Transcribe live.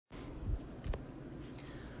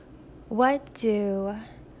What do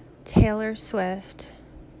Taylor Swift,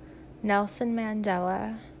 Nelson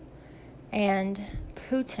Mandela, and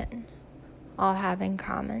Putin all have in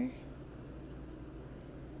common?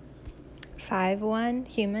 5-1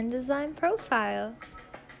 Human Design Profile.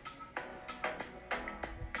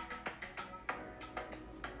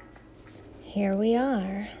 Here we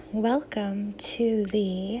are. Welcome to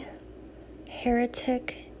the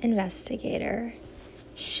Heretic Investigator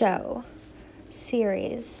show,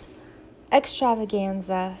 series,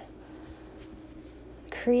 extravaganza,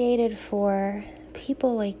 created for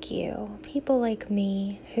people like you, people like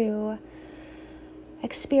me, who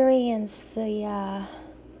experience the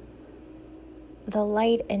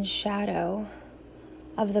light and shadow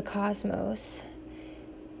of the cosmos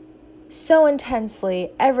so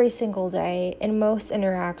intensely every single day in most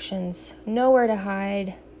interactions, nowhere to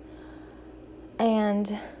hide.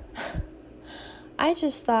 And I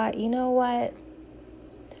just thought, you know what?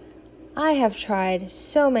 I have tried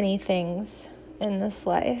so many things in this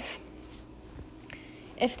life.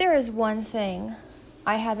 If there is one thing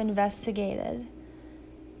I have investigated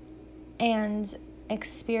and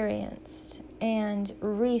experienced and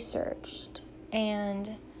researched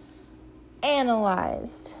and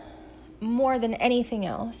analyzed more than anything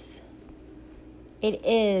else, it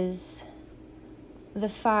is the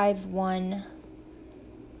 5-1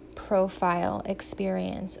 profile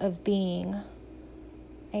experience of being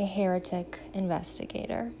a heretic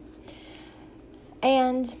investigator.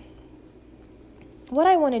 And what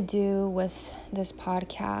I want to do with this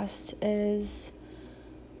podcast is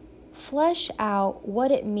flesh out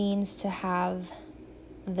what it means to have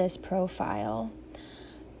this profile.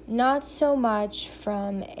 Not so much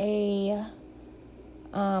from a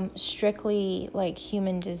strictly like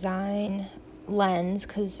human design lens,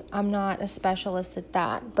 because I'm not a specialist at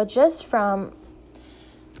that, but just from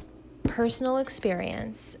personal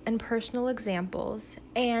experience and personal examples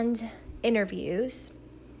and interviews,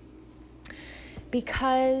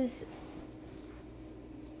 because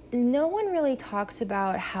no one really talks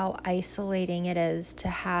about how isolating it is to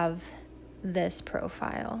have this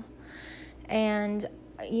profile. And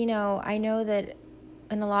I know that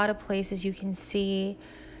in a lot of places you can see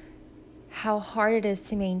how hard it is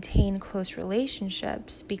to maintain close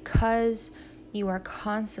relationships because you are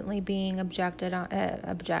constantly being projected on,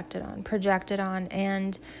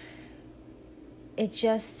 and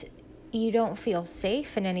you don't feel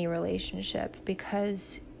safe in any relationship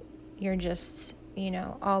because you're just,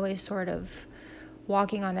 always sort of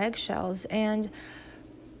walking on eggshells. And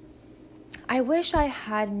I wish I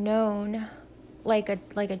had known like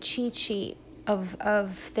a cheat sheet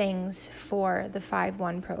of things for the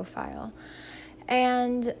 5-1 profile.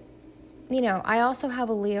 And I also have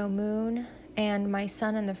a Leo moon and my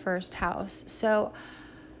sun in the first house. So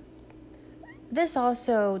this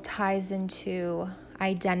also ties into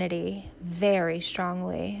identity very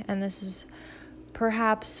strongly, and this is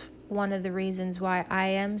perhaps one of the reasons why I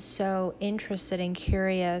am so interested and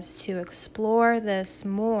curious to explore this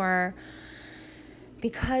more,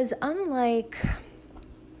 because unlike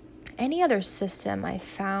any other system I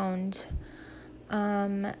found,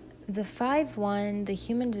 the 5-1, the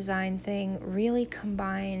human design thing, really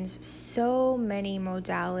combines so many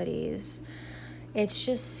modalities. It's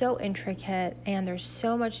just so intricate, and there's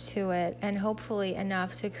so much to it, and hopefully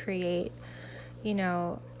enough to create,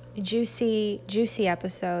 juicy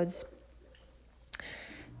episodes.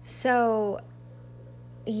 So,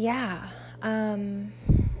 yeah.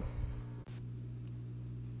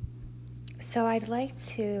 So I'd like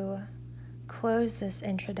to close this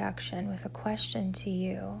introduction with a question to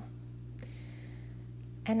you.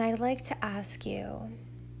 And I'd like to ask you,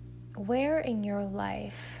 where in your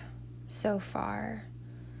life so far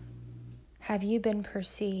have you been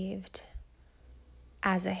perceived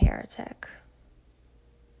as a heretic?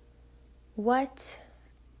 What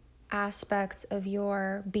aspects of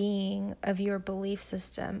your being, of your belief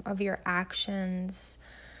system, of your actions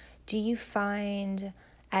do you find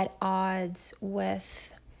at odds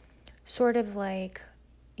with sort of like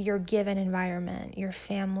your given environment, your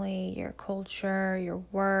family, your culture, your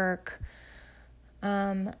work,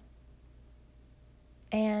 and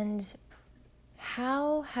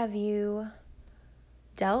how have you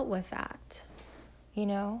dealt with that?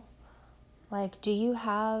 Like, do you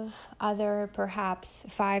have other perhaps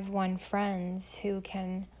 5-1 friends who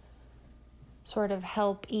can sort of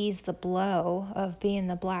help ease the blow of being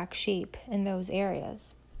the black sheep in those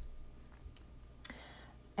areas?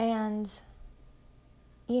 And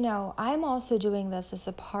I'm also doing this as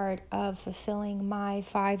a part of fulfilling my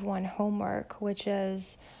 5-1 homework, which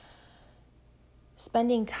is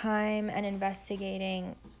spending time and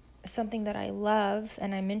investigating something that I love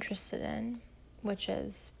and I'm interested in, which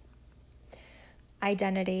is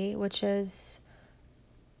identity, which is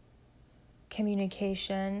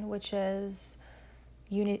communication, which is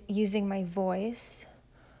using my voice,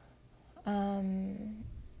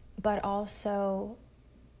 but also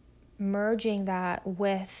merging that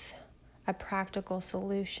with a practical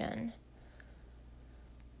solution,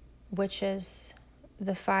 which is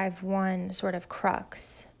the 5-1 sort of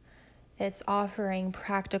crux. It's offering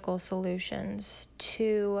practical solutions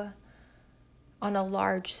on a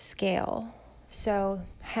large scale. So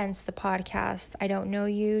hence the podcast. I don't know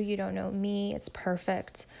you, you don't know me, it's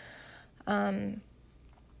perfect. There's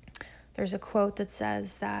a quote that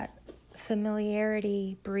says that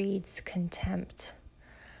familiarity breeds contempt.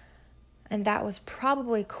 And that was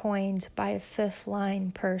probably coined by a 5th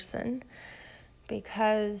line person,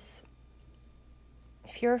 because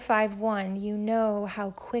if you're a 5-1, you know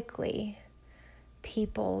how quickly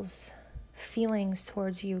people's feelings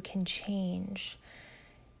towards you can change.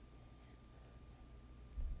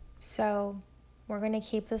 So we're going to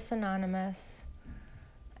keep this anonymous,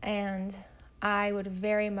 and I would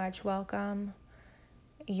very much welcome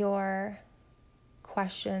your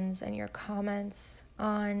questions and your comments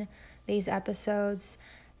on these episodes,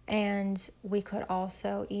 and we could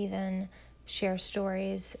also even share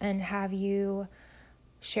stories and have you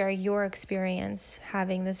share your experience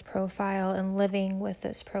having this profile and living with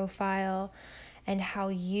this profile, and how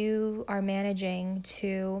you are managing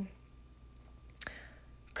to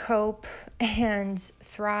cope and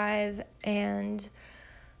thrive. And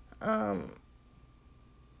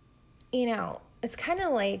it's kind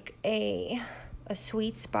of like a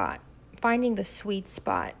sweet spot, finding the sweet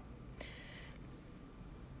spot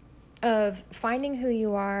of finding who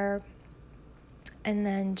you are and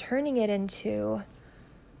then turning it into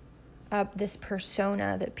this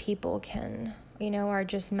persona that people can, are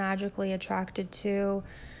just magically attracted to,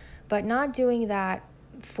 but not doing that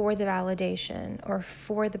for the validation or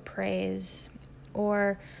for the praise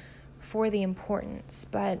or for the importance,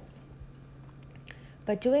 but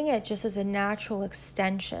doing it just as a natural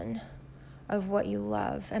extension of what you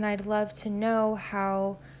love. And I'd love to know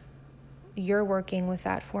how you're working with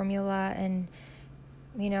that formula, and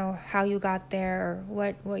how you got there,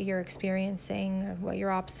 or what you're experiencing, or what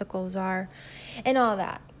your obstacles are, and all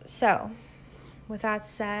that. So with that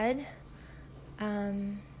said,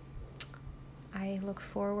 I look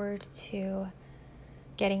forward to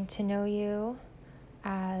getting to know you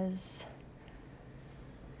as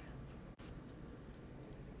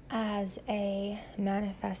a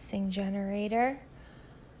manifesting generator,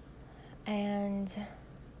 and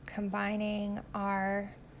combining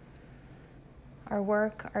our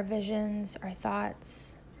work, our visions, our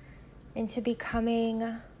thoughts into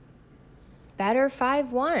becoming better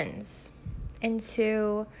 5-1s,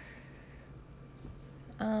 into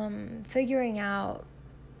figuring out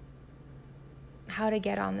how to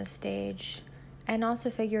get on the stage, and also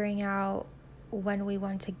figuring out when we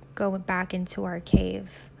want to go back into our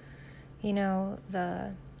cave.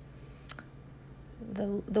 The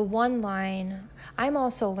one line, I'm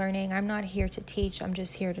also learning. I'm not here to teach, I'm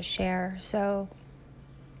just here to share. So,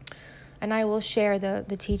 and I will share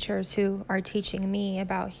the teachers who are teaching me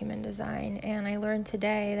about human design. And I learned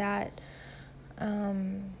today that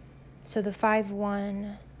so the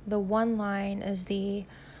 5-1, the one line is the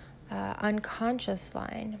unconscious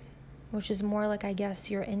line, which is more like, I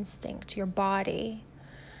guess, your instinct, your body.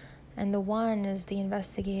 And the 1 is the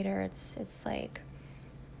investigator. It's like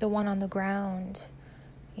the one on the ground,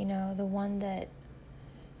 the one that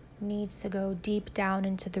needs to go deep down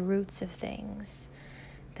into the roots of things,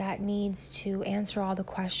 that needs to answer all the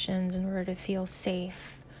questions in order to feel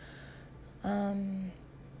safe. And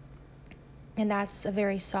that's a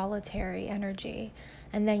very solitary energy.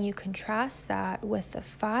 And then you contrast that with the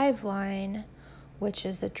 5 line, which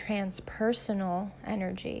is a transpersonal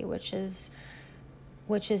energy, which is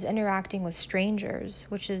interacting with strangers,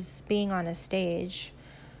 which is being on a stage.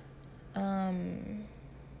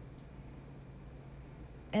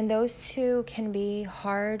 And those two can be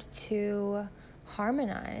hard to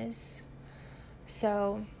harmonize.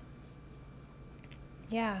 So,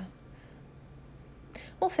 yeah,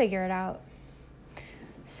 we'll figure it out.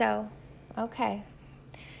 So, okay.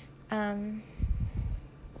 Talk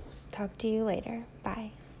to you later.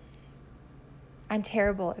 Bye. I'm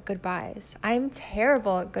terrible at goodbyes.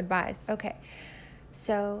 Okay.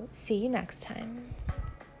 So, see you next time.